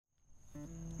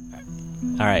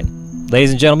All right.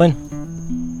 Ladies and gentlemen,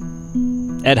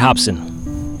 Ed Hobson.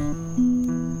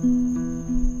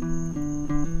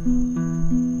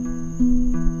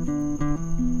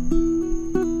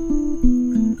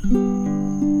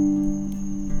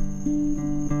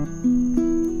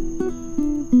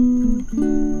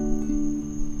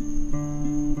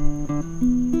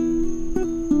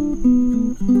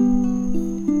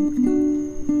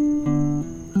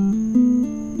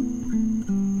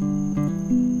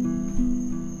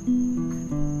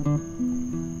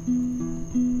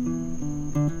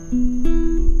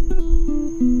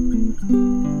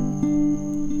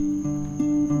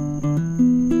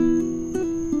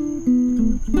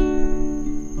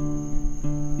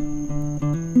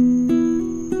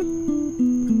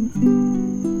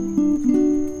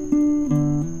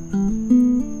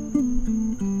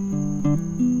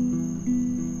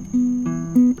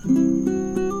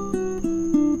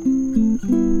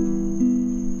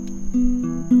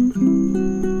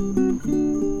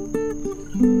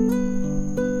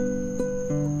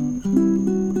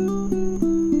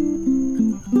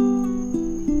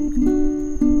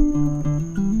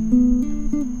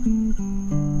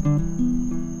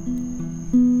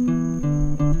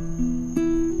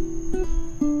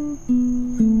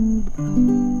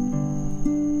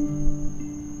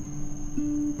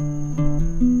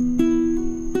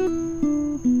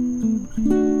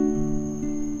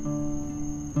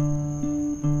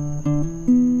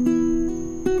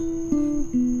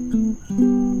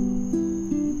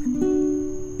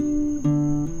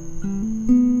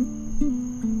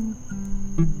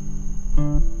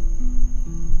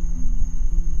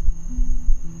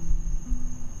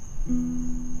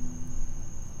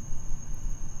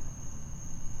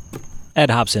 Ed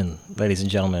Hobson, ladies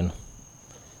and gentlemen.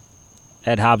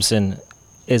 Ed Hobson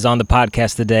is on the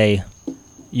podcast today,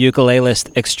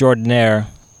 ukulelist extraordinaire.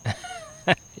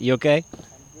 You okay?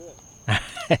 I'm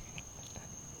good.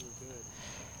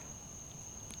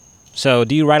 So,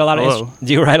 do you write a lot of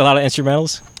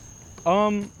instrumentals?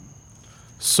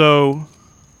 So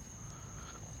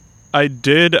I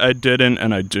didn't,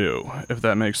 and I do, if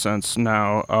that makes sense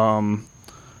now.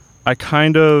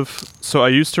 I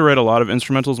used to write a lot of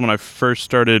instrumentals when I first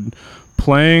started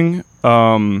playing,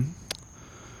 and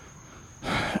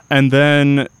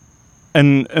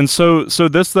so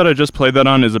this that I just played that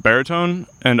on is a baritone,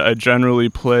 and I generally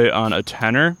play on a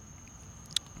tenor,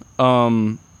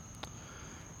 and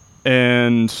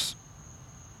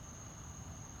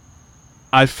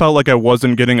I felt like I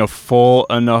wasn't getting a full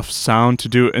enough sound to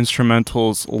do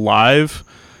instrumentals live,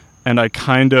 and I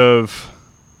kind of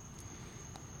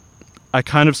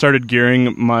started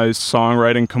gearing my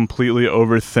songwriting completely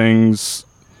over things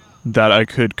that I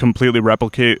could completely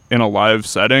replicate in a live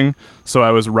setting. So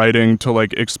I was writing to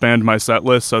like expand my set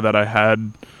list so that I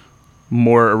had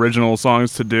more original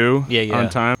songs to do on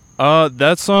time.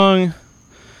 That song,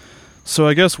 so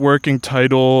I guess working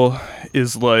title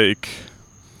is like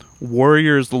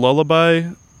Warrior's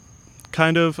Lullaby,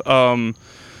 kind of.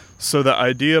 So the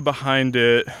idea behind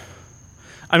it,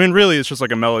 I mean, really, it's just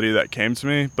like a melody that came to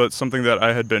me, but something that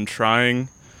I had been trying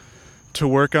to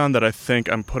work on that I think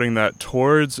I'm putting that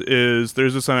towards is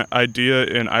there's this idea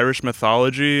in Irish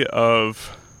mythology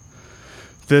of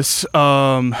this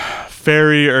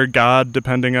fairy or god,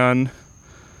 depending on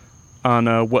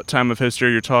what time of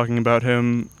history you're talking about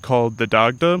him, called the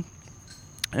Dagda,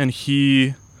 and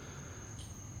he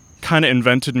kind of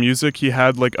invented music. He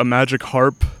had like a magic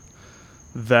harp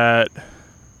that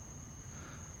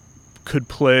could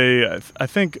play, I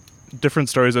think different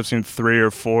stories I've seen 3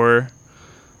 or 4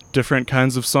 different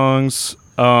kinds of songs,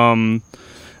 and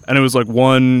it was like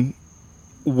one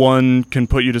can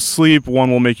put you to sleep,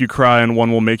 one will make you cry, and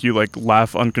one will make you like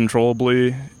laugh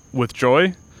uncontrollably with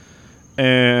joy.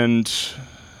 And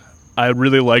I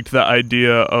really liked the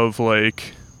idea of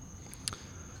like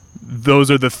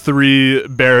those are the 3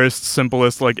 barest,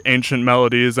 simplest, like ancient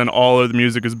melodies, and all of the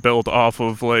music is built off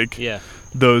of like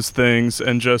those things.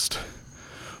 And just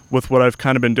with what I've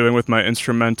kind of been doing with my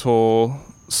instrumental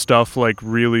stuff, like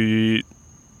really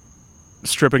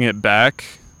stripping it back,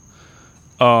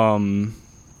 that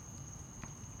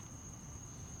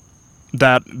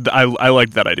I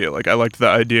liked that idea. Like I liked the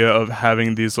idea of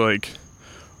having these like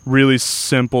really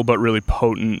simple but really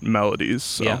potent melodies.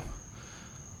 So. Yeah.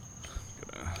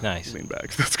 Nice. Lean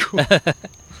back. That's cool.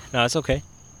 No, it's okay.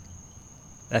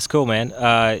 That's cool, man.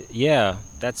 Yeah,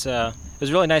 that's it was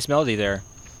a really nice melody there.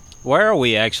 Where are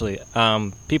we actually?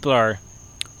 People are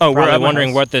probably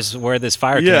wondering where this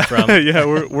fire came from. Yeah,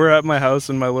 we're at my house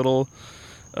in my little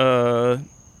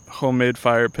homemade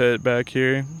fire pit back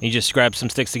here. You just grabbed some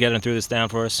sticks together and threw this down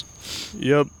for us.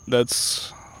 Yep,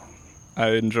 that's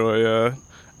I enjoy.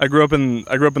 I grew up in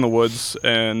the woods,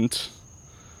 and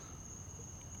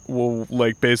well,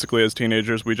 like basically as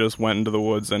teenagers, we just went into the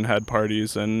woods and had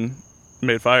parties and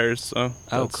made fires. So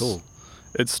Oh, cool.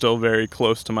 It's still very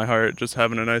close to my heart, just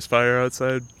having a nice fire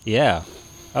outside. Yeah.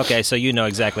 Okay, so you know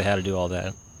exactly how to do all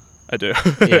that. I do.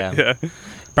 Yeah. Yeah.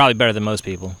 Probably better than most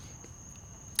people.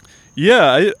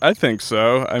 Yeah, I think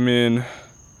so. I mean,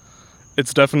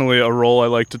 it's definitely a role I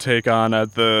like to take on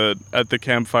at the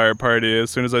campfire party. As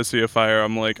soon as I see a fire,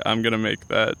 I'm like, I'm gonna make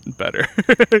that better.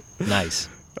 Nice.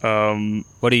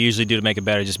 What do you usually do to make it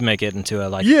better? Just make it into a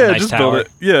nice just tower? build it.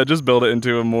 Yeah, just build it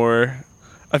into a more.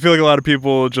 I feel like a lot of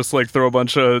people just like throw a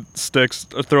bunch of sticks,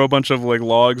 throw a bunch of like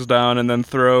logs down, and then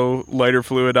throw lighter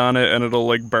fluid on it, and it'll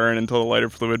like burn until the lighter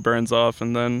fluid burns off,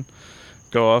 and then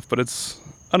go off. But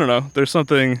I don't know. There's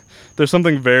something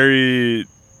very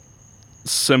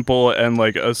simple and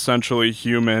like essentially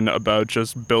human about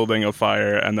just building a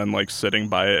fire and then like sitting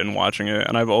by it and watching it.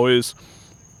 And I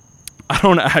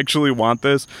don't actually want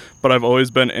this, but I've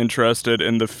always been interested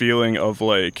in the feeling of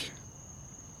like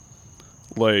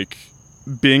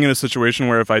being in a situation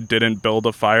where if I didn't build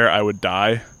a fire, I would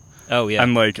die. Oh, yeah.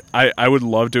 And like I would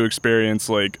love to experience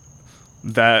like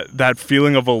that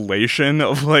feeling of elation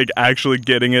of like actually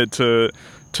getting it to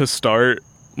start.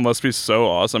 Must be so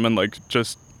awesome. And like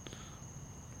just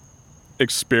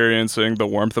experiencing the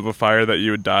warmth of a fire that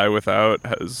you would die without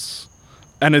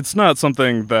and it's not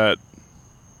something that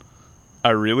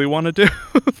I really want to do.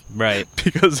 Right.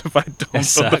 Because if I don't build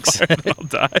sucks. the fire, then I'll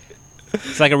die.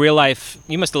 It's like a real life.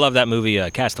 You must have loved that movie,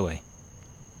 Castaway.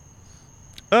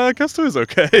 Castaway's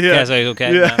okay. Yeah. Castaway's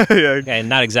okay. Yeah, No. yeah. Okay,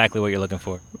 not exactly what you're looking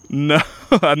for. No,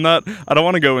 I'm not. I don't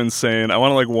want to go insane. I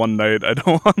want like one night. I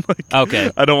don't want like.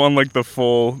 Okay. I don't want like the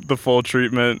full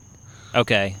treatment.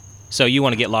 Okay. So you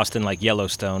want to get lost in like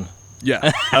Yellowstone?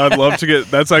 Yeah, I would love to get.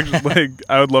 That's actually like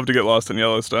I would love to get lost in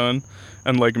Yellowstone,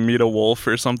 and like meet a wolf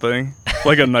or something,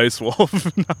 like a nice wolf.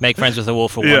 Make friends with a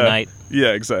wolf for one Yeah. night,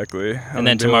 Yeah, exactly. and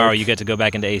then be tomorrow like- you get to go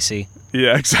back into AC.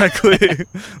 Yeah, exactly.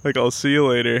 Like I'll see you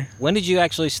later. When did you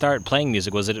actually start playing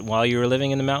music? Was it while you were living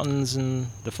in the mountains and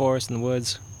the forest and the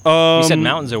woods? You said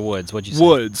mountains or woods? What'd you say?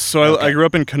 Woods. So Okay. I grew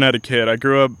up in Connecticut. I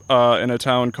grew up in a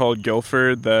town called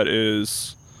Guilford that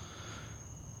is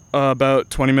about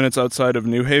 20 minutes outside of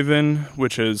New Haven,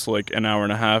 which is like an hour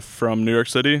and a half from New York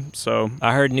City. So.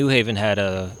 I heard New Haven had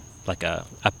a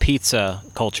pizza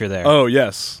culture there. Oh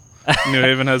yes, New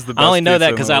Haven has the best. I only know pizza that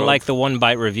in because the I world. like the one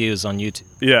bite reviews on YouTube.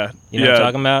 Yeah, You know what I'm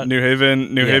talking about? New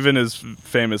Haven. New Yeah. Haven is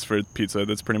famous for pizza.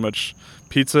 That's pretty much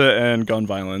pizza and gun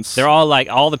violence. They're all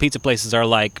all the pizza places are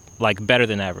like better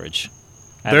than average.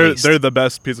 At least. They're the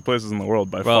best pizza places in the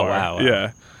world by far. Wow.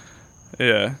 Yeah,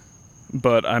 yeah.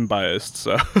 But I'm biased,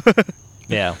 so.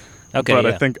 Yeah. Okay.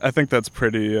 But yeah. I think that's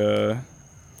pretty.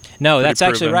 No, that's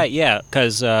actually proven. right. Yeah,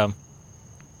 because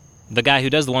the guy who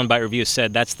does the one bite review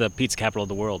said that's the pizza capital of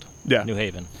the world. Yeah. New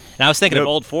Haven. And I was thinking of Yep.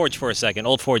 Old Forge for a second.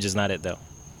 Old Forge is not it though.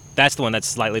 That's the one that's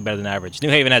slightly better than average. New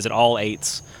Haven has it all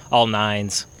 8s, all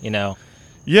 9s. You know.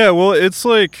 Yeah, well, it's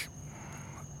like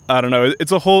I don't know.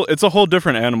 It's a whole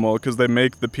different animal because they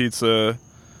make the pizza.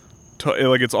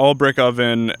 Like it's all brick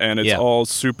oven and it's Yeah. all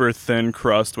super thin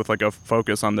crust with like a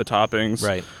focus on the toppings.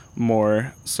 Right.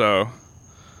 More so.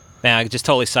 Man, I just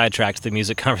totally sidetracked the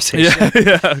music conversation.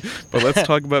 Yeah. But let's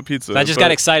talk about pizza. I just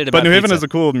got excited about But New Haven pizza. has a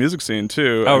cool music scene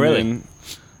too. Oh, really?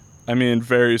 I mean,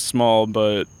 very small,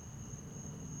 but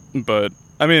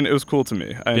I mean, it was cool to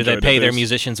me. I Do they enjoyed pay it. their There's-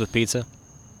 musicians with pizza?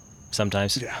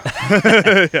 Sometimes.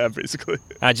 Yeah. Yeah, basically.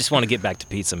 I just want to get back to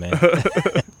pizza, man.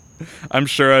 I'm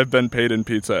sure I've been paid in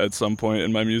pizza at some point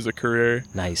in my music career.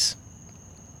 Nice.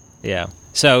 Yeah.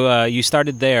 So you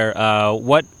started there.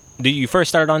 What did you first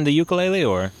start on the ukulele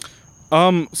or?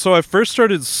 So I first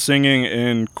started singing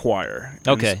in choir.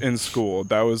 Okay. In school.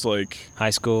 That was like High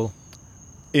school?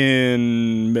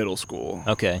 in middle school.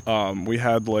 Okay. We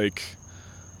had like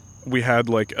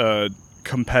a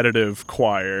competitive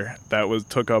choir that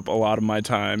took up a lot of my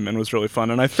time and was really fun.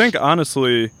 And I think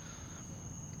honestly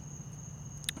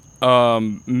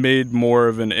made more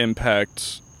of an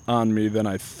impact on me than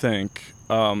I think.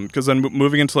 Because then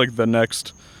moving into like the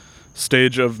next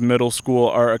stage of middle school,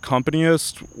 our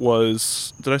accompanist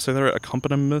was, did I say that right?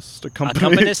 Accompanist?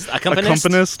 Accompanist?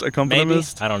 Accompanist? Maybe?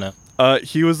 I don't know.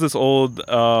 He was this old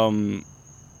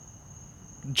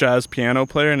jazz piano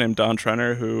player named Don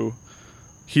Trenner who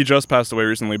he just passed away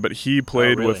recently, but he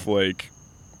played really? with like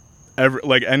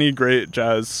any great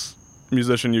jazz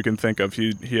musician you can think of.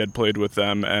 He had played with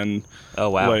them, and Oh,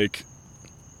 wow. like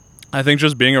I think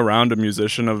just being around a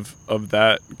musician of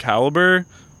that caliber,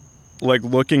 like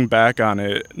looking back on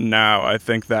it now, I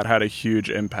think that had a huge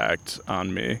impact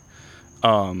on me.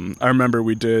 I remember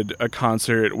we did a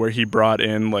concert where he brought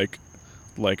in like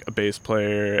a bass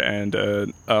player and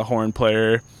a horn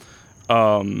player,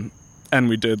 and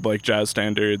we did like jazz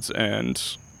standards, and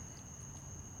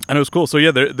it was cool. So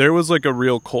yeah, there was like a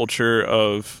real culture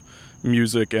of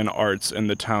music and arts in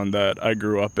the town that I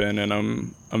grew up in, and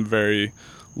I'm very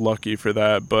lucky for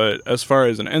that. But as far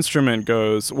as an instrument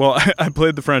goes, well, I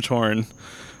played the French horn,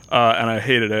 and I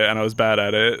hated it, and I was bad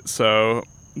at it. So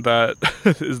that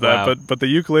is that. Wow. But the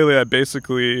ukulele, I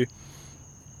basically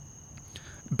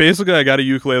I got a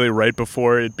ukulele right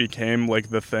before it became like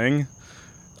the thing.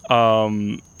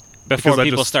 Before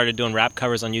people started doing rap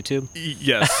covers on YouTube?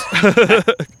 Yes.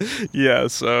 Yeah,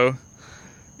 so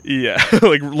yeah,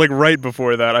 like right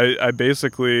before that, I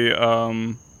basically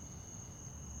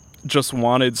just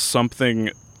wanted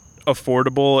something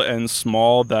affordable and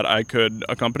small that I could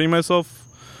accompany myself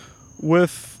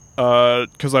with,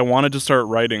 because I wanted to start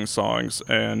writing songs,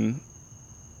 and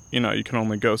you can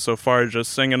only go so far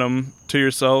just singing them to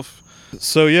yourself.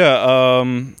 So yeah,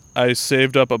 I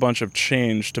saved up a bunch of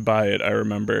change to buy it. I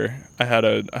remember I had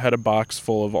a box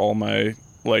full of all my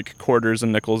like quarters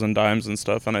and nickels and dimes and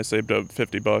stuff, and I saved up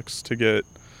 $50 to get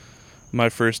my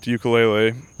first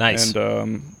ukulele. Nice.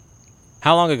 And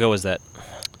how long ago was that?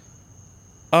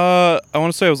 I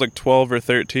want to say I was like 12 or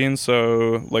 13,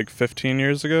 so like 15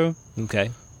 years ago.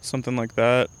 Okay. Something like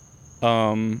that.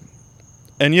 And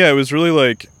yeah, it was really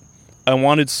like I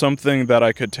wanted something that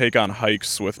I could take on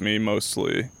hikes with me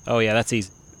mostly. Oh yeah, that's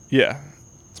easy. Yeah.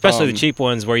 Especially the cheap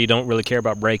ones where you don't really care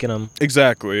about breaking them.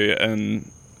 Exactly. And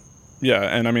yeah,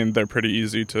 and I mean, they're pretty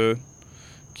easy to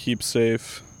keep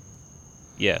safe.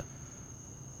 Yeah.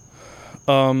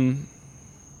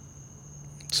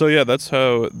 So yeah, that's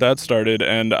how that started,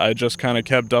 and I just kind of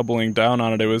kept doubling down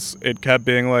on it. It kept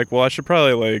being like, well, I should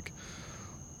probably like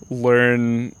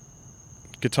learn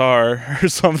guitar or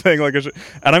something. Like,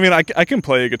 and I mean, I can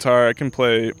play guitar. I can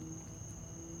play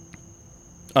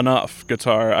enough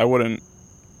guitar. I wouldn't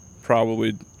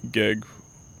probably gig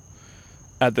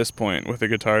at this point with a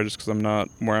guitar just because I'm not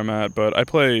where I'm at, but I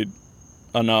played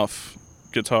enough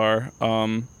guitar.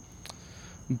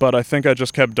 But I think I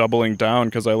just kept doubling down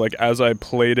because as I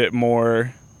played it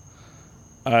more,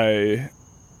 I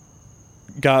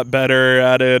got better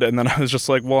at it, and then I was just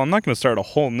like, well, I'm not going to start a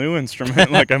whole new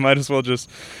instrument. Like, I might as well just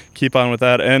keep on with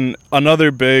that. And another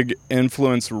big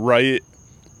influence right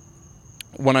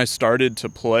when I started to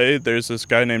play, there's this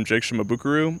guy named Jake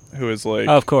Shimabukuro who is like,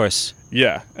 oh, of course,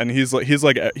 yeah, and he's like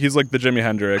the Jimi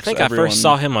Hendrix. I think I first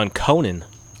saw him on Conan.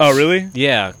 Oh, really?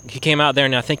 Yeah, he came out there,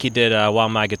 and I think he did "While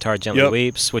My Guitar Gently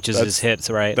Weeps," which is his hits,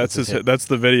 right? That's his hit. That's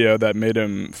the video that made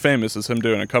him famous. Is him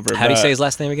doing a cover of How do you say his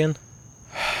last name again?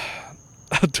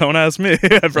 Don't ask me.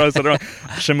 I probably said it wrong.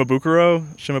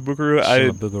 Shimabukuro.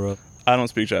 Shimabukuro. I don't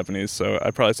speak Japanese, so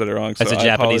I probably said it wrong. So That's a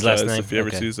Japanese last name. If he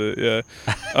ever sees it, yeah.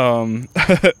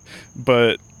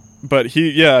 But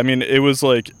he, yeah. I mean, it was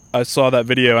like I saw that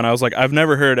video, and I was like, I've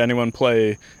never heard anyone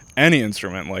play any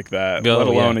instrument like that, let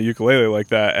alone a ukulele like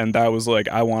that. And that was like,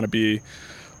 I want to be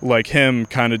like him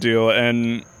kind of deal.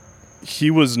 And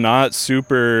he was not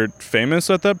super famous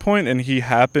at that point, and he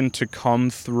happened to come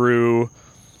through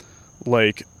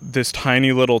like this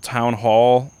tiny little town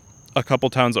hall a couple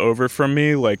towns over from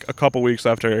me, like a couple weeks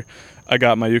after I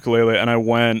got my ukulele, and I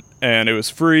went, and it was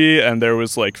free, and there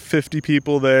was like 50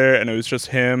 people there, and it was just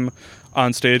him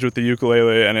on stage with the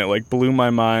ukulele, and it like blew my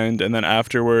mind. And then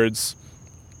afterwards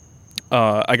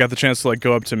I got the chance to like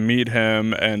go up to meet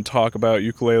him and talk about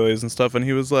ukuleles and stuff, and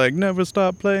he was like, "Never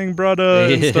stop playing, brother,"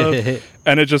 and stuff.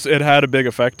 And it had a big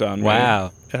effect on me.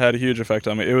 Wow. It had a huge effect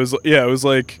on me. It was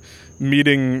like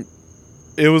meeting.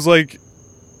 It was like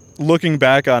looking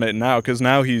back on it now, because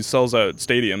now he sells out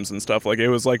stadiums and stuff. Like, it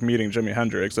was like meeting Jimi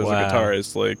Hendrix as a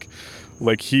guitarist.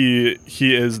 Like he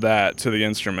is that to the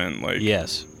instrument. Like,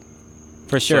 yes,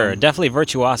 for sure, definitely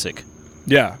virtuosic.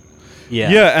 Yeah.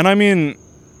 Yeah, and I mean,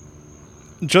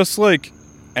 just like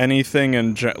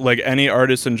anything like any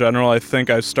artist in general, I think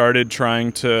I started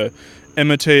trying to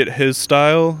imitate his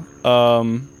style,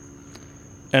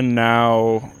 and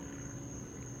now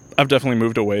I've definitely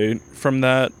moved away from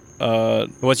that.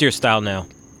 What's your style now?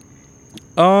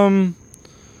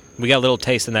 We got a little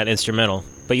taste in that instrumental,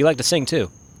 but you like to sing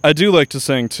too. I do like to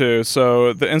sing too,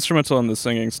 so the instrumental and the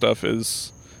singing stuff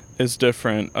is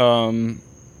different.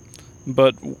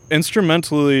 But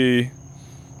instrumentally,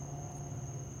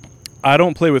 I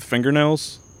don't play with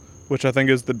fingernails, which I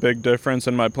think is the big difference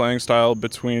in my playing style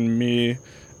between me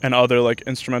and other like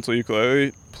instrumental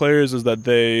ukulele players, is that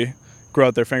they grow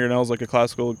out their fingernails like a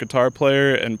classical guitar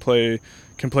player and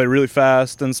can play really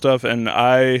fast and stuff. And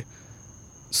I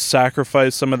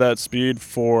sacrifice some of that speed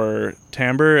for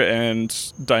timbre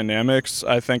and dynamics.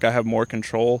 I think I have more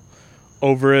control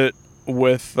over it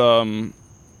with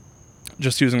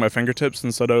just using my fingertips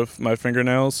instead of my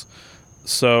fingernails.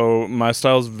 So my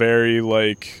style is very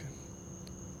like,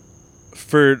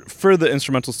 for the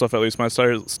instrumental stuff at least, my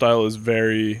style is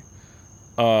very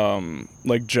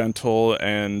like gentle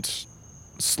and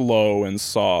slow and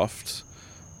soft.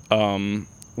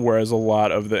 Whereas a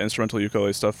lot of the instrumental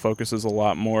ukulele stuff focuses a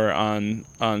lot more on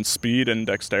speed and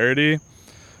dexterity.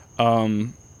 So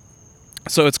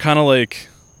it's kind of like,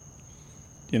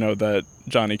 you know, that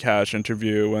Johnny Cash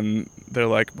interview when they're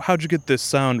like, how'd you get this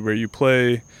sound where you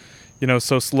play, you know,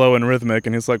 so slow and rhythmic?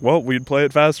 And he's like, well, we'd play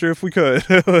it faster if we could.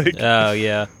 Like, oh,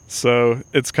 yeah. So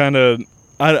it's kind of,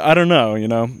 I don't know, you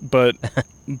know, but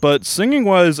singing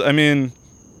wise, I mean,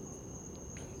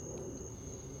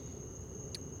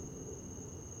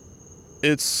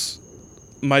 it's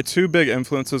my two big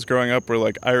influences growing up were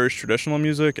like Irish traditional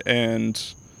music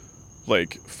and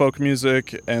like folk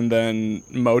music, and then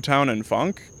Motown and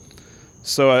funk.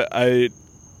 So I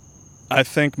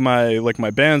think my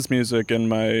band's music and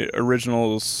my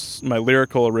originals, my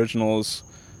lyrical originals,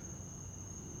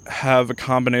 have a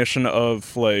combination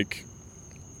of like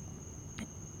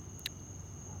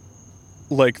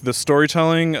the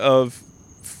storytelling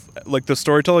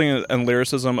and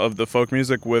lyricism of the folk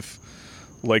music with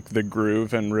like the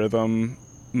groove and rhythm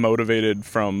motivated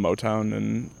from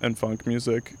Motown and funk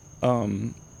music.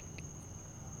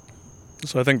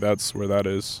 So I think that's where that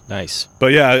is. Nice.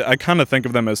 But yeah, I kind of think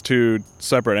of them as two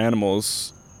separate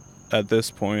animals at this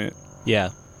point. Yeah.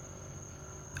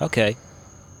 Okay.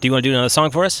 Do you want to do another song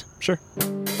for us? Sure.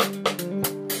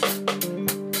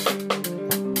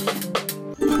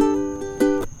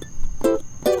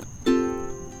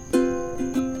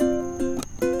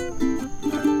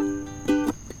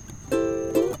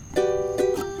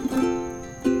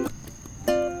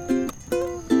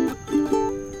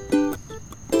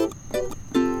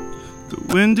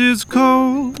 The wind is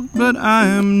cold, but I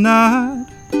am not.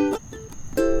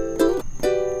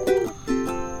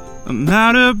 I'm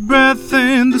out of breath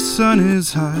and the sun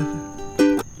is hot.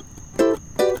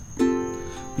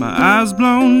 My eyes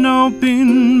blown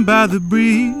open by the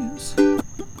breeze,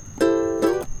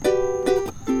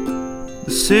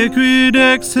 the sacred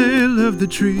exhale of the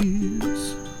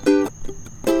trees.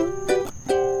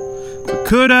 But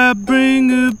could I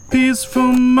bring a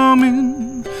peaceful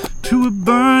moment to a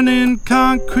burning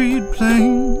concrete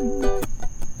plain?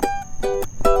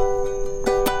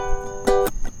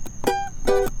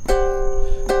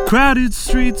 Crowded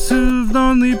streets of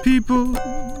lonely people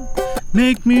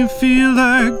make me feel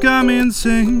like I'm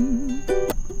insane.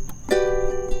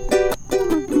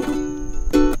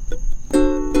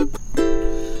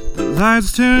 The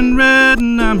lights turn red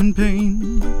and I'm in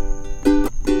pain.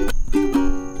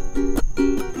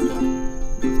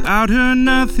 Without her,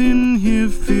 nothing here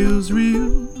feels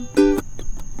real.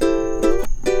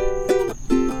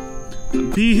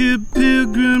 I'll be a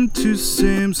pilgrim to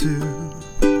Sam's Hill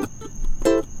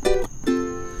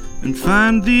and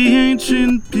find the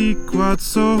ancient Pequot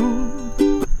soul.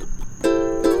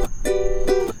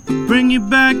 Bring you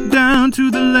back down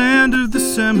to the land of the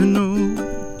Seminole,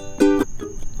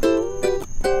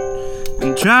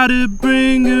 and try to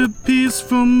bring a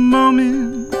peaceful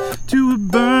moment to a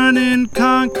burning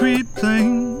concrete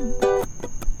plain.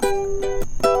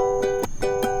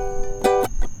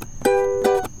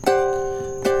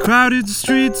 Crowded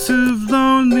streets of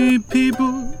lonely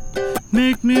people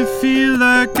make me feel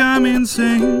like I'm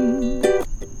insane.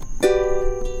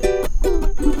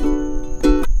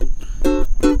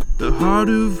 The heart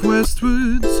of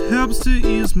Westwoods helps to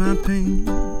ease my pain.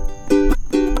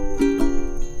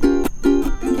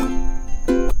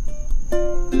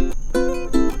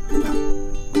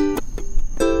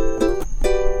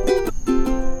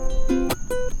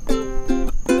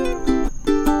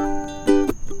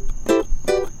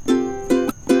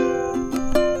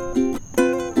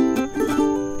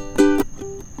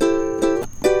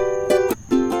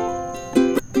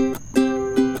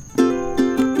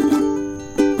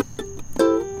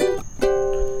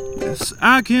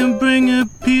 I can bring a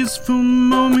peaceful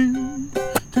moment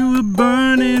to a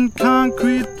burning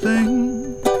concrete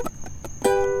plain.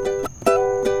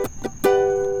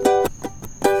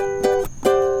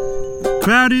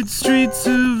 Crowded streets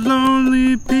of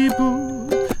lonely people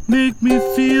make me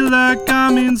feel like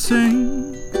I'm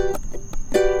insane.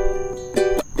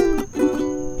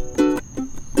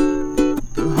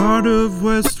 The heart of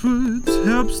Westwoods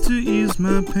helps to ease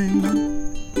my pain.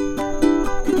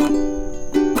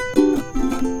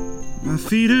 My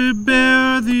feet are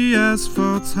bare, the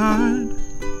asphalt's hard.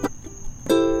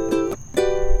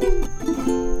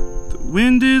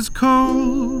 Wind is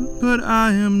cold, but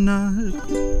I am not.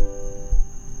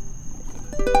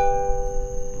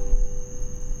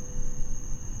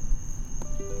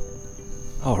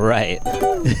 All right.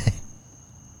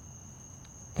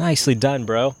 Nicely done,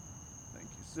 bro. Thank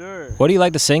you, sir. What do you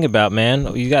like to sing about,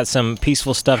 man? You got some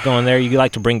peaceful stuff going there. You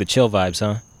like to bring the chill vibes,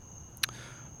 huh?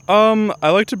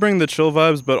 I like to bring the chill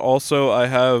vibes, but also I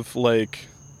have like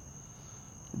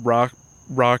rock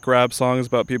rap songs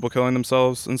about people killing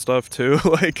themselves and stuff too.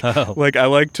 like I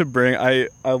like to bring I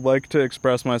like to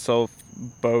express myself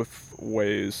both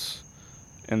ways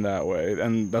in that way,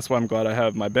 and that's why I'm glad I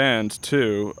have my band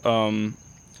too. Because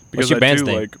What's your band's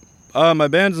name? My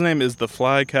band's name is The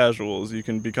Fly Casuals. You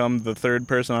can become the third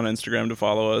person on Instagram to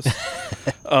follow us.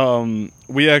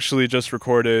 We actually just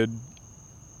recorded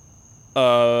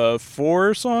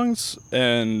 4 songs,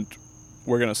 and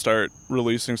we're gonna start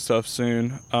releasing stuff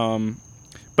soon.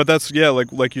 But that's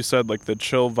like you said, like the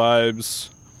chill vibes.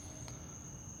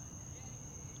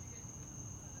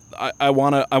 I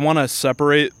wanna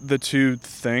separate the two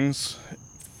things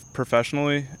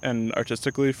professionally and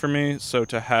artistically for me. So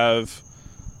to have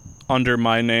under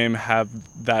my name have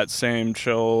that same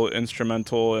chill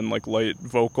instrumental and like light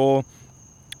vocal,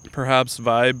 perhaps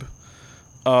vibe.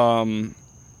 And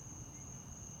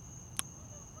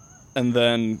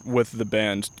then with the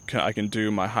band, I can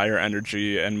do my higher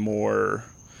energy and more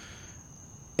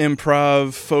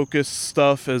improv focused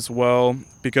stuff as well,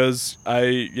 because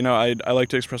I like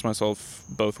to express myself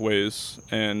both ways,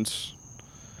 and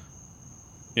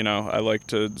I like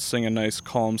to sing a nice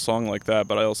calm song like that,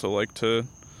 but I also like to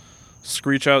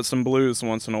screech out some blues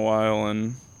once in a while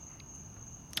and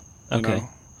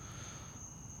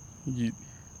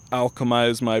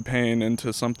alchemize my pain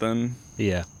into something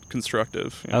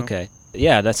constructive. Okay.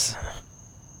 Yeah, that's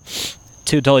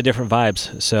 2 totally different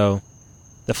vibes. So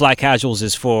the Fly Casuals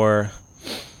is for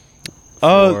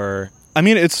I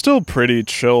mean, it's still pretty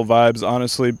chill vibes,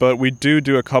 honestly, but we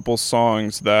do a couple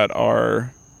songs that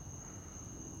are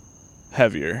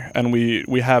heavier, and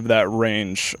we have that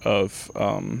range of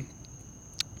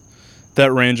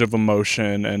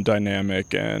emotion and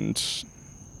dynamic and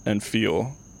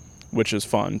feel, which is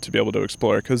fun to be able to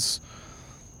explore, because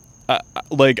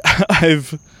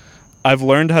I've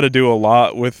learned how to do a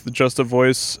lot with just a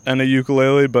voice and a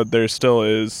ukulele, but there still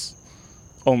is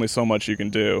only so much you can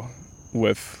do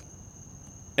with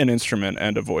an instrument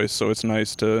and a voice. So it's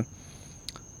nice to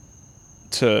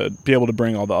be able to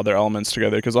bring all the other elements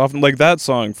together, because often, like that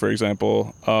song, for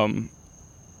example, I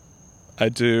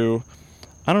don't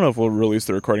know if we'll release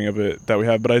the recording of it that we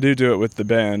have, but I do it with the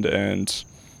band, and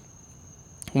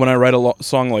when I write a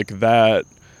song like that,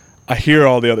 I hear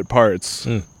all the other parts.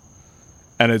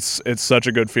 And it's such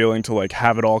a good feeling to like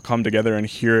have it all come together and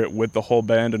hear it with the whole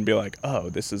band and be like, oh,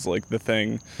 this is like the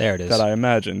thing there it is that I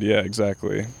imagined. Yeah,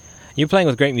 exactly. You're playing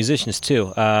with great musicians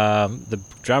too. The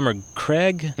drummer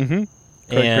Craig, Craig and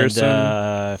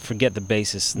Pearson, forget the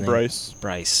bassist name. Bryce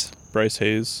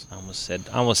Hayes. I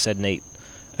almost said Nate.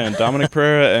 And Dominic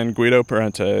Pereira and Guido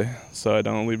Parente, so I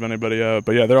don't leave anybody out.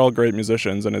 But yeah, they're all great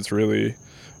musicians, and it's really,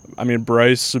 I mean,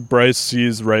 Bryce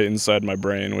sees right inside my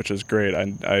brain, which is great.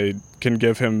 I can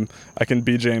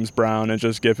be James Brown and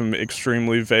just give him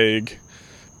extremely vague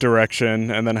direction,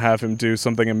 and then have him do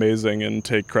something amazing and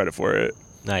take credit for it.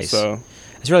 Nice. So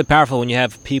it's really powerful when you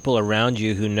have people around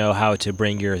you who know how to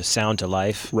bring your sound to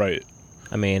life. Right.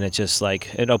 I mean, it's just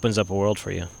like it opens up a world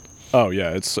for you. Oh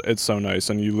yeah, it's so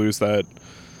nice, and you lose that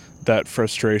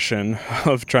frustration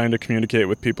of trying to communicate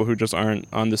with people who just aren't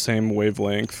on the same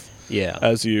wavelength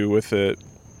as you with it.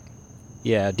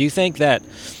 Yeah. Do you think that,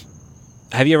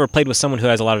 have you ever played with someone who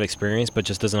has a lot of experience but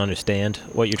just doesn't understand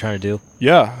what you're trying to do?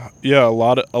 Yeah, a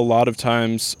lot of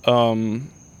times, because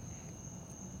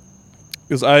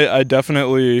I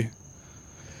definitely,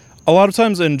 a lot of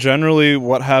times, and generally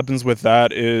what happens with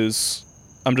that is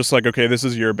I'm just like, okay, this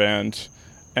is your band,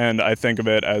 and I think of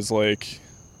it as like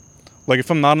if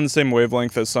I'm not on the same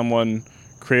wavelength as someone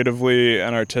creatively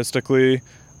and artistically,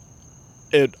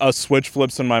 a switch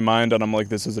flips in my mind, and I'm like,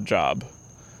 this is a job.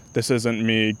 This isn't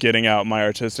me getting out my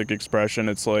artistic expression.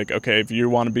 It's like, okay, if you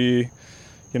want to be,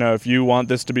 if you want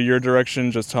this to be your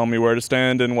direction, just tell me where to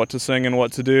stand and what to sing and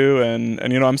what to do. And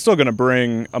I'm still going to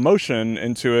bring emotion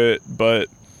into it, but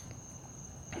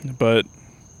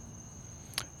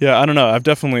yeah, I don't know. I've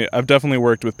definitely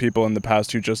worked with people in the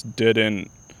past who just didn't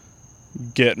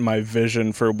get my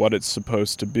vision for what it's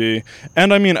supposed to be.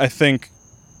 And I mean, I think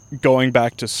going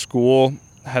back to school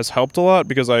has helped a lot,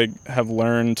 because I have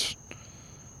learned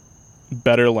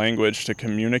better language to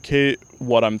communicate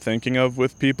what I'm thinking of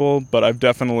with people. But I've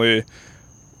definitely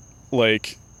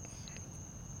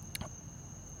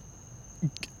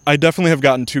I definitely have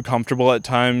gotten too comfortable at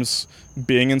times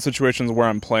being in situations where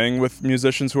I'm playing with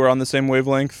musicians who are on the same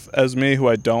wavelength as me, who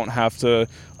I don't have to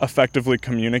effectively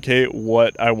communicate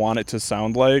what I want it to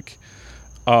sound like.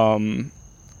 And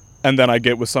then I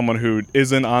get with someone who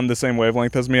isn't on the same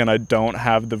wavelength as me, and I don't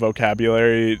have the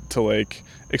vocabulary to like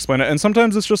explain it. And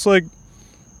sometimes it's just like,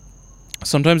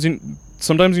 sometimes you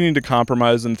need to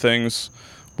compromise and things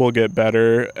will get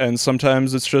better, and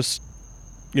sometimes it's just,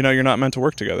 you're not meant to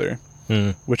work together,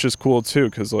 which is cool too,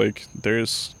 because like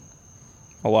there's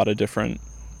a lot of different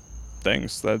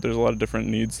things there's a lot of different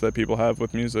needs that people have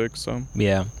with music. So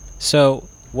yeah. So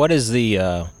what is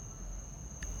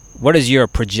your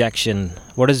projection?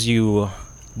 What is you?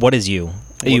 What you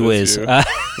is?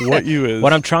 What you is?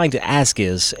 What I'm trying to ask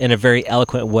is, in a very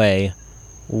eloquent way,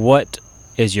 what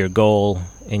is your goal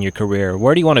in your career?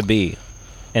 Where do you want to be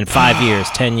in 5 years,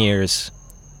 10 years?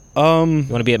 You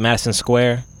want to be at Madison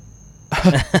Square?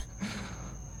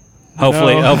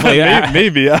 Hopefully,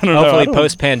 maybe I don't know. Hopefully,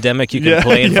 post-pandemic, you can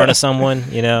play in front of someone.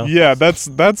 Yeah, that's.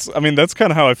 I mean, that's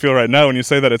kind of how I feel right now when you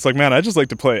say that. It's like, man, I just like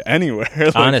to play anywhere.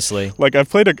 Like, honestly, like I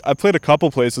played a couple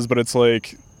places, but it's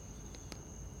like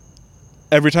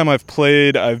every time I've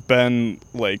played, I've been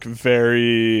like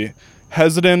very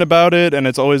hesitant about it, and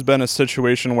it's always been a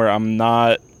situation where I'm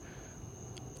not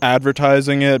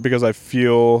advertising it because I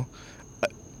feel.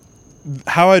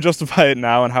 How I justify it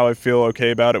now and how I feel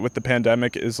okay about it with the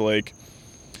pandemic is like,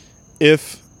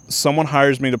 if someone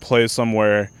hires me to play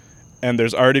somewhere and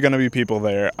there's already going to be people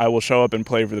there, I will show up and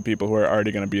play for the people who are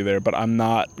already going to be there, but I'm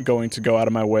not going to go out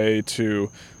of my way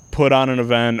to put on an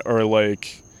event or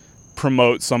like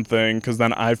promote something, because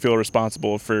then I feel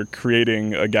responsible for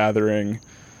creating a gathering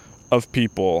of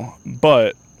people.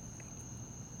 But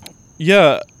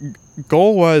yeah,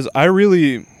 goal-wise, I'm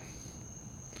really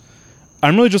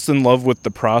just in love with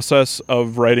the process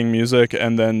of writing music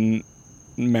and then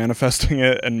manifesting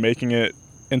it and making it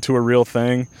into a real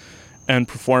thing and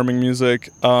performing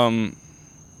music. I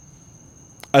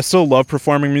still love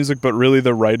performing music, but really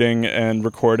the writing and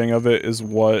recording of it is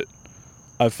what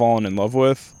I've fallen in love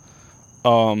with.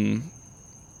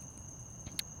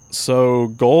 So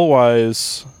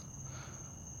goal-wise,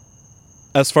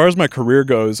 as far as my career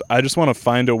goes, I just want to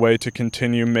find a way to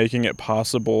continue making it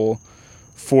possible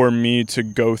for me to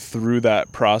go through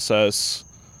that process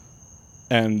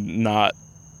and not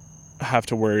have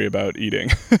to worry about eating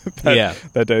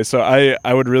that day. So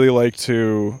I would really like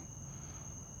to,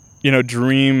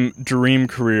 dream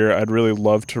career. I'd really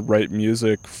love to write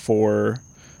music for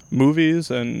movies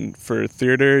and for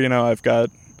theater. I've got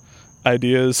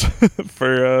ideas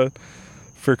for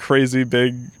crazy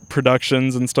big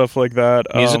productions and stuff like that.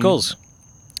 Musicals.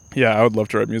 Yeah, I would love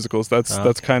to write musicals.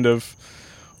 That's kind of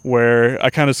where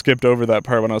I kind of skipped over that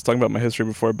part when I was talking about my history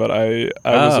before, but I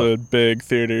was a big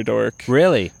theater dork.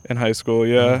 Really? In high school,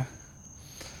 yeah.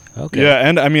 Okay. Yeah,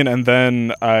 and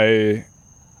then I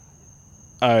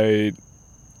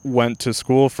went to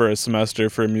school for a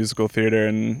semester for musical theater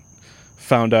and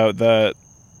found out that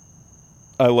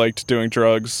I liked doing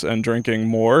drugs and drinking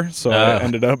more, so I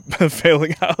ended up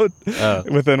failing out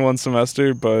within one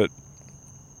semester, but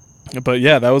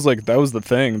yeah, that was the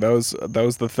thing. That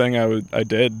was the thing I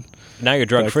did. Now you're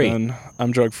drug free. Then.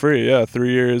 I'm drug free. Yeah,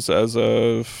 3 years as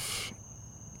of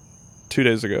 2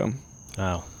 days ago.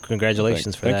 Wow!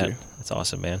 Congratulations for that. Thank you. That's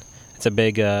awesome, man. It's a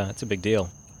big deal.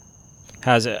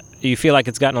 How's it? You feel like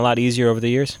it's gotten a lot easier over the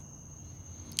years?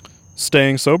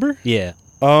 Staying sober? Yeah.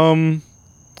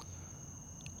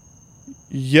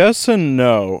 Yes and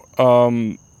no.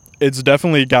 It's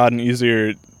definitely gotten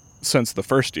easier since the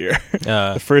first year.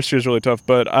 The first year is really tough,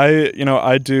 but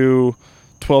I do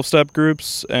 12-step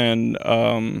groups and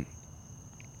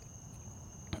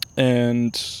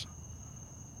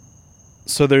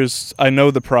so I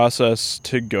know the process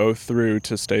to go through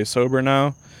to stay sober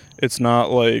now. It's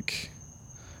not like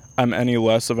I'm any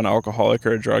less of an alcoholic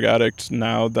or a drug addict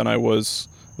now than I was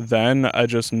then. I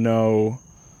just know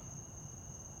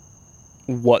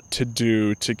what to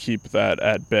do to keep that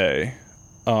at bay.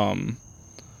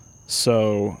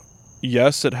 So,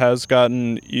 yes, it has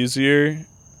gotten easier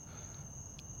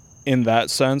in that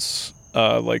sense.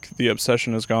 Like the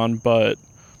obsession is gone, but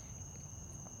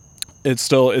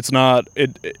it's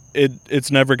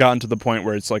never gotten to the point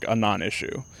where it's like a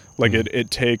non-issue. Like it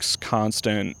takes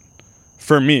constant,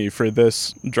 for me, for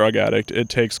this drug addict, it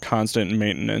takes constant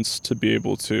maintenance to be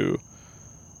able to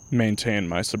maintain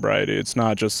my sobriety. It's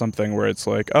not just something where it's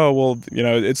like, oh, well,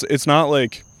 it's not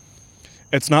like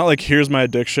here's my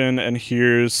addiction and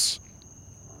here's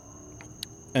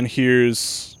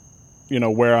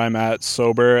where I'm at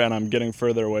sober and I'm getting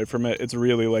further away from it. It's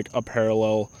really like a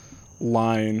parallel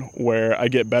line where I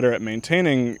get better at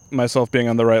maintaining myself being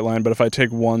on the right line, but if I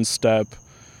take one step,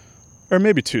 or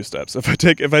maybe two steps, if I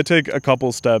take a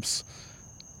couple steps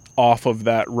off of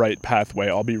that right pathway,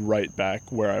 I'll be right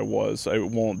back where I was. It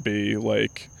won't be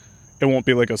like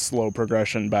a slow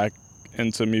progression back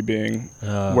into me being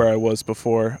where I was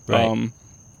before. Right.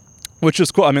 Which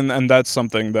is cool. I mean, and that's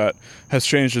something that has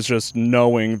changed, is just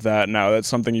knowing that now. That's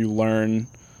something you learn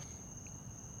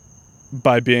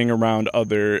by being around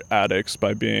other addicts,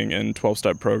 by being in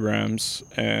 12-step programs.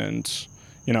 And,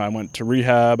 you know, I went to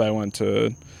rehab, I went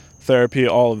to therapy,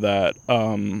 all of that,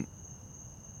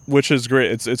 which is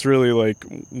great. It's really like,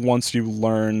 once you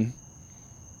learn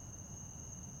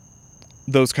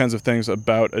those kinds of things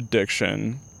about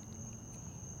addiction,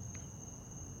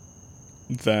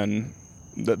 then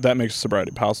that makes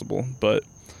sobriety possible. But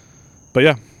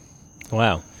yeah.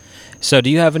 Wow. So do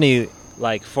you have any,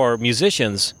 like, for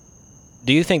musicians,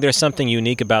 do you think there's something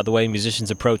unique about the way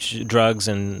musicians approach drugs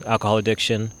and alcohol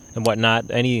addiction and whatnot?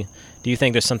 Do you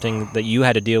think there's something that you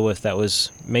had to deal with that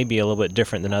was maybe a little bit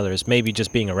different than others, maybe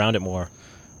just being around it more?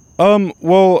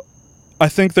 Well, I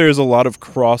think there's a lot of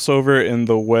crossover in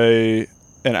the way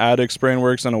an addict's brain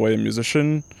works and a way a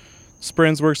musician's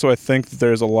brains work, so I think that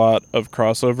there's a lot of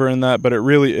crossover in that, but it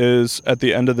really is, at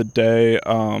the end of the day,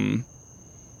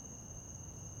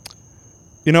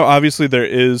 you know, obviously there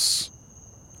is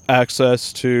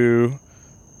access to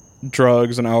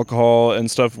drugs and alcohol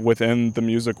and stuff within the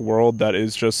music world that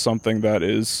is just something that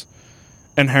is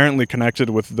inherently connected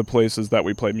with the places that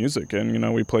we play music in. You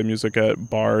know, we play music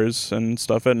at bars and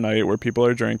stuff at night where people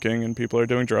are drinking and people are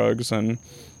doing drugs,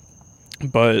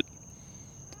 but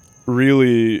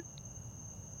really,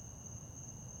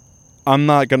 I'm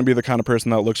not going to be the kind of person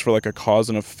that looks for like a cause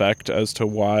and effect as to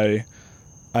why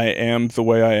I am the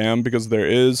way I am, because there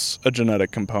is a genetic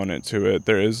component to it.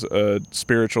 There is a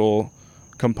spiritual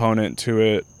component to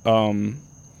it.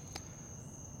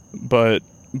 But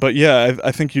yeah,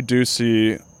 I think you do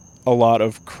see a lot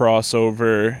of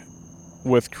crossover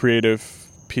with creative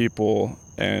people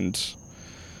and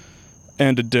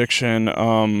addiction.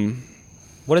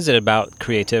 What is it about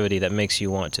creativity that makes you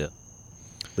want to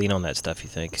lean on that stuff, you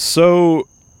think? So,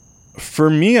 for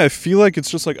me, I feel like it's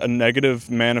just like a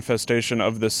negative manifestation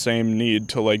of the same need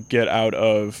to like get out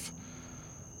of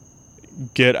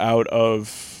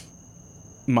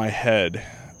my head,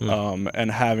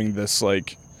 and having this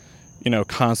like, you know,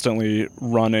 constantly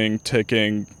running,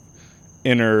 ticking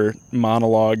inner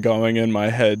monologue going in my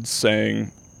head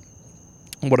saying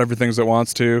whatever things it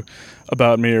wants to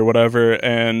about me or whatever.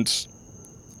 And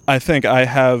I think I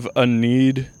have a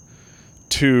need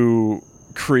to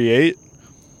create,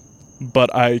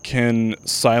 but I can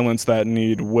silence that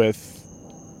need with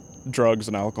drugs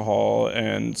and alcohol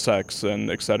and sex and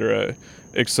et cetera,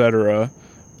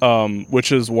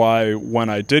 which is why when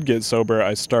I did get sober,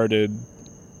 I started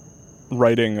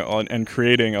writing and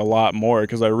creating a lot more,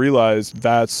 because I realized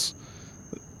that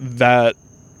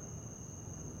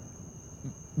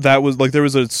was like, there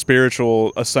was a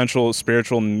essential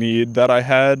spiritual need that I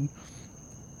had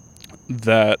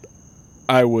that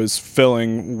I was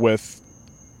filling with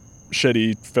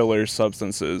shitty filler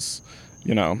substances,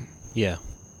 you know. Yeah.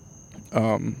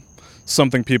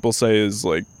 Something people say is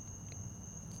like,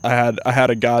 I had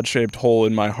a God-shaped hole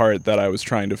in my heart that I was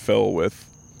trying to fill with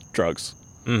drugs.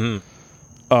 Mm-hmm.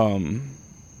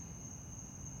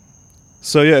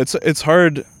 So yeah, it's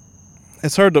hard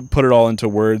to put it all into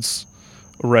words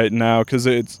right now, because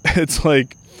it's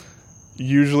like,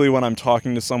 usually when I'm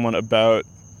talking to someone about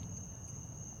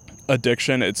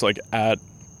addiction, it's like at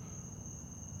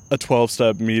a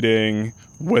 12-step meeting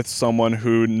with someone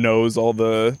who knows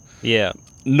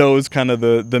knows kind of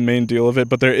the main deal of it.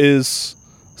 But there is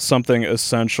something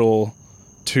essential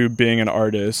to being an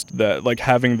artist, that like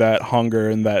having that hunger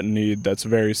and that need that's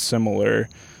very similar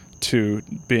to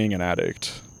being an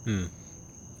addict.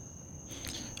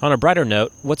 On a brighter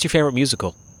note, what's your favorite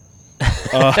musical?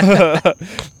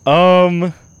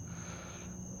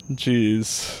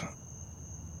 Geez.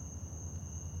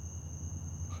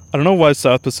 I don't know why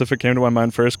South Pacific came to my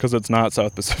mind first, because it's not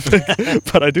South Pacific,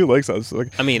 but I do like South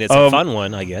Pacific. I mean, it's a fun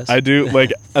one, I guess. I do,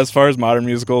 like, as far as modern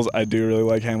musicals, I do really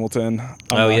like Hamilton. I'm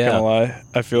not gonna lie.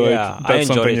 I feel like that's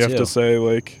something you have to say,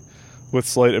 like, with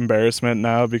slight embarrassment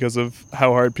now because of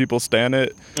how hard people stan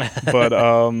it. But,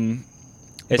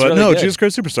 it's really good. Jesus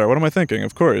Christ Superstar, what am I thinking?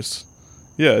 Of course.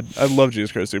 Yeah, I love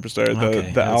Jesus Christ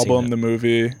Superstar. The album, the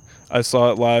movie. I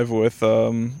saw it live with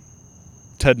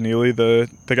Ted Neely, the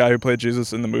guy who played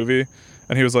Jesus in the movie,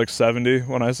 and he was like 70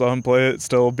 when I saw him play it,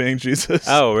 still being Jesus.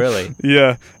 Oh, really?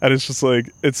 Yeah, and it's just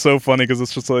like, it's so funny because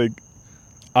it's just like,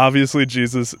 obviously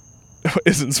Jesus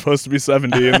isn't supposed to be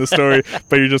 70 in the story,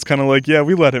 but you're just kind of like, yeah,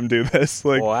 we let him do this.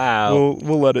 Like, wow,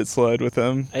 we'll let it slide with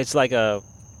him. it's like a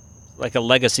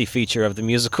legacy feature of the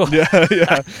musical.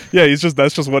 Yeah.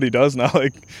 That's just what he does now.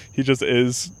 Like, he just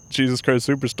is Jesus Christ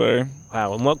Superstar.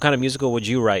 Wow. And what kind of musical would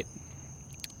you write?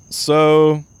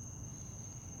 So,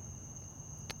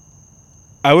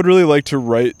 I would really like to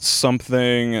write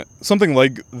something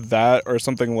like that, or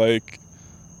something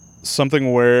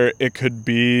where it could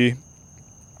be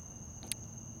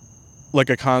like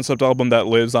a concept album that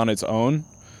lives on its own,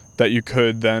 that you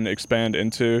could then expand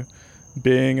into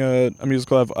being a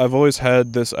musical. I've always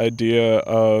had this idea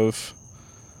of,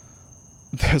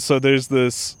 so there's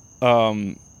this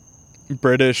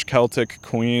British Celtic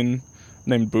queen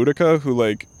named Boudica who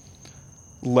like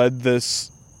led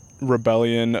this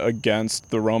rebellion against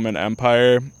the Roman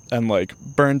Empire and like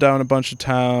burned down a bunch of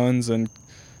towns and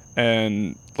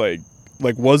like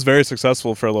was very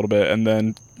successful for a little bit and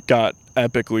then got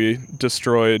epically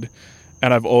destroyed.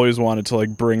 And I've always wanted to like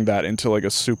bring that into like a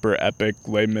super epic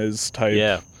Les Mis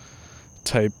type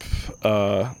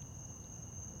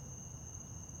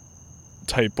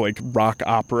like rock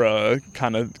opera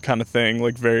kind of thing,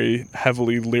 like very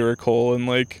heavily lyrical and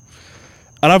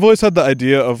I've always had the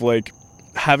idea of like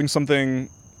having something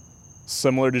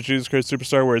similar to Jesus Christ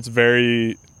Superstar where it's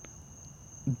very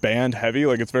band heavy,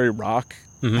 like it's very rock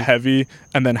heavy,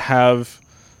 and then have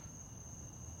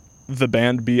the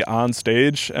band be on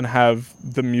stage and have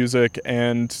the music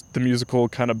and the musical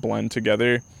kind of blend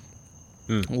together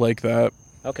like that.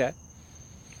 Okay.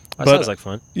 That sounds like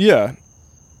fun. Yeah.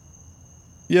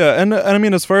 And I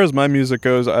mean, as far as my music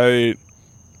goes, because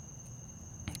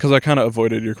I kind of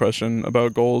avoided your question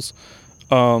about goals.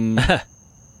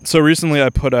 So recently I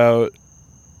put out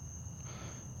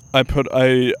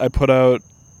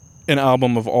an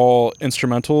album of all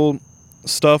instrumental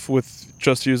stuff with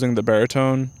just using the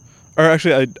baritone. Or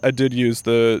actually, I did use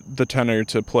the tenor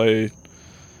to play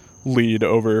lead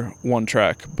over one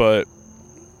track, but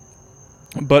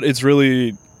it's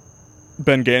really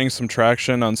been gaining some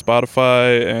traction on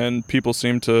Spotify, and people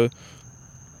seem to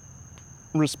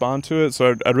respond to it.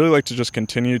 So I'd really like to just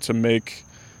continue to make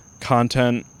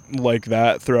content like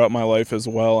that throughout my life as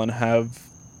well, and have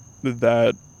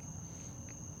that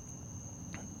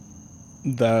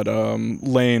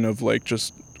lane of like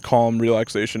just calm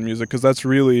relaxation music, because that's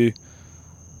really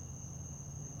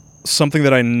something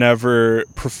that I never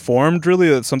performed really.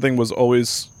 That something was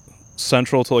always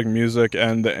central to like music,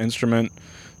 and the instrument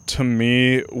to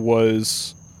me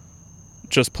was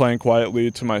just playing quietly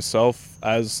to myself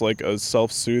as like a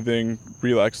self-soothing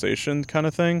relaxation kind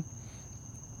of thing,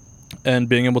 and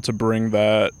being able to bring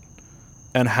that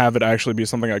and have it actually be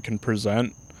something I can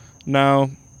present now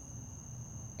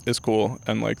is cool.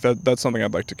 And like that's something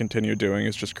I'd like to continue doing,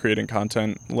 is just creating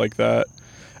content like that.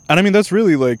 And I mean, that's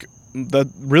really like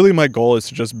my goal is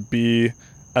to just be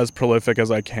as prolific as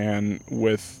I can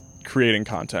with creating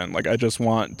content. Like I just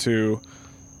want to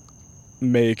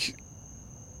make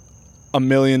a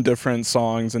million different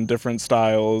songs and different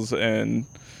styles, and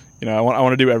I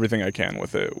want to do everything I can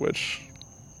with it, which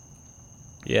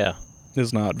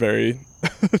is not very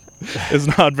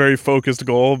focused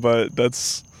goal, but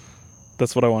that's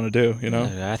what I want to do,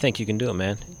 I think you can do it,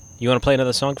 man. You want to play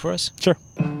another song for us? Sure.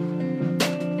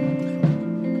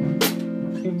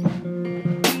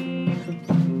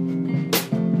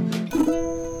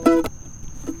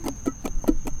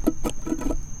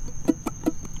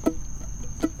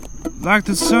 Like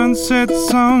the sunset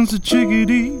songs of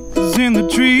chickadees in the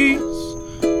trees,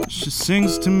 she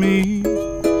sings to me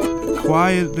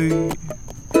quietly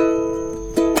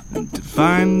and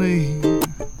divinely.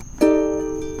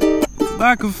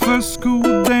 Like a first school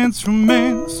dance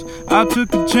romance, I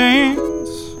took a chance.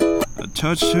 I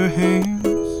touched her hands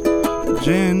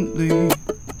gently,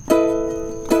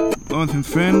 more than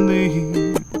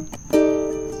friendly.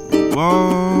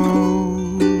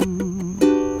 Whoa,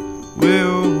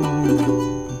 well,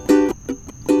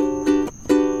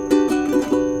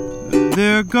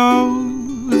 there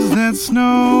goes that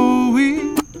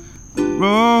snowy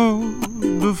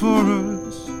road before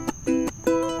us.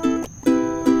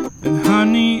 And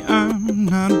honey, I'm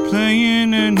not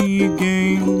playing any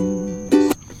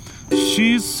games.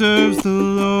 She serves the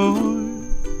Lord,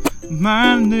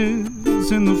 mine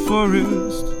lives in the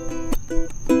forest.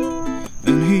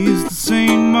 And he's the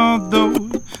same, although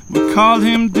we call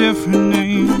him different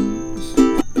names.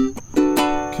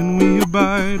 Can we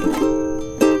abide?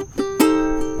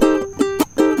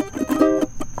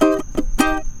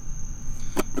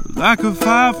 Like a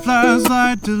firefly's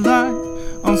light to light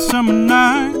on summer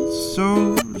nights,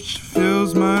 so she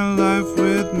fills my life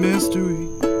with mystery.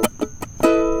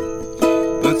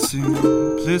 But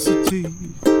simplicity.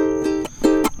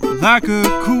 Like a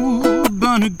cool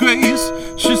bun of grace,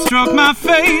 she struck my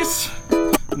face,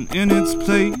 and in its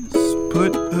place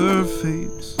put her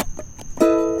face,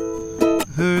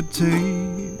 her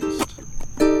taste.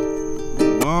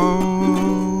 Whoa,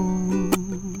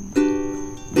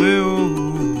 whoa.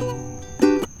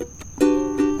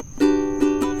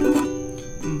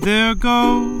 There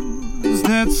goes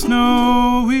that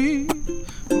snowy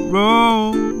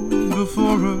road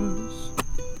before us.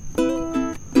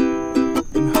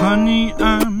 And honey,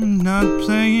 I'm not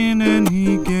playing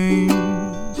any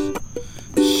games.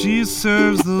 She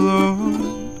serves the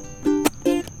Lord.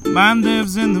 Mine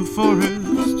lives in the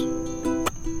forest,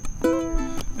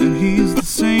 and he's the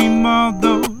same,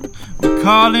 although we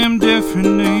call him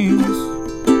different names.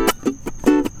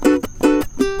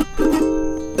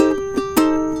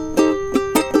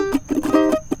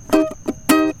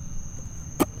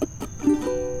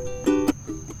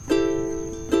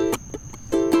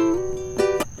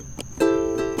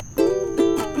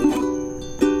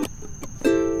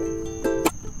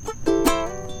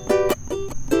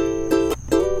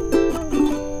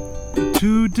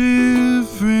 Two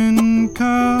different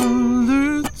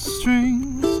colored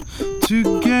strings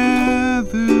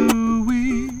together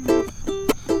weave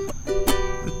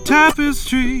a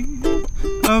tapestry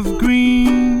of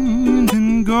green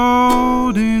and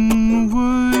golden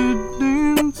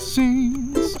wooden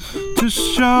scenes to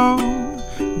show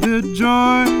the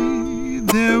joy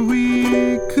that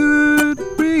we could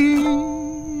bring.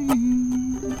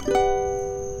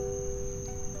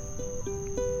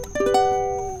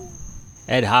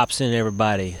 Ed Hobson,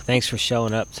 everybody. Thanks for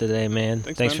showing up today, man.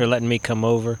 Thanks man. for letting me come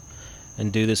over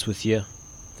and do this with you.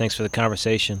 Thanks for the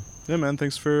conversation. Yeah, man.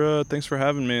 Thanks for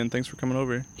having me, and thanks for coming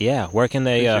over. Yeah, where can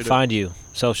they Appreciate it. find you?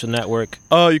 Social network?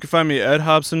 Oh, you can find me Ed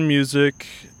Hobson Music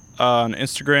on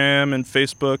Instagram and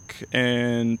Facebook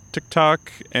and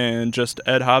TikTok, and just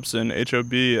Ed Hobson,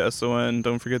 HOBSON.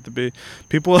 Don't forget the B.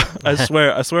 People, I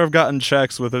swear I've gotten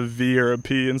checks with a V or a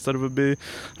P instead of a B.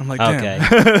 I'm like, damn.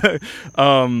 Okay.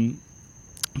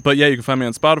 But yeah, you can find me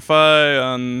on Spotify,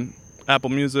 on Apple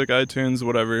Music, iTunes,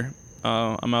 whatever.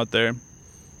 I'm out there.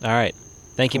 All right.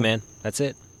 Thank you, man. That's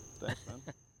it. Thanks, man.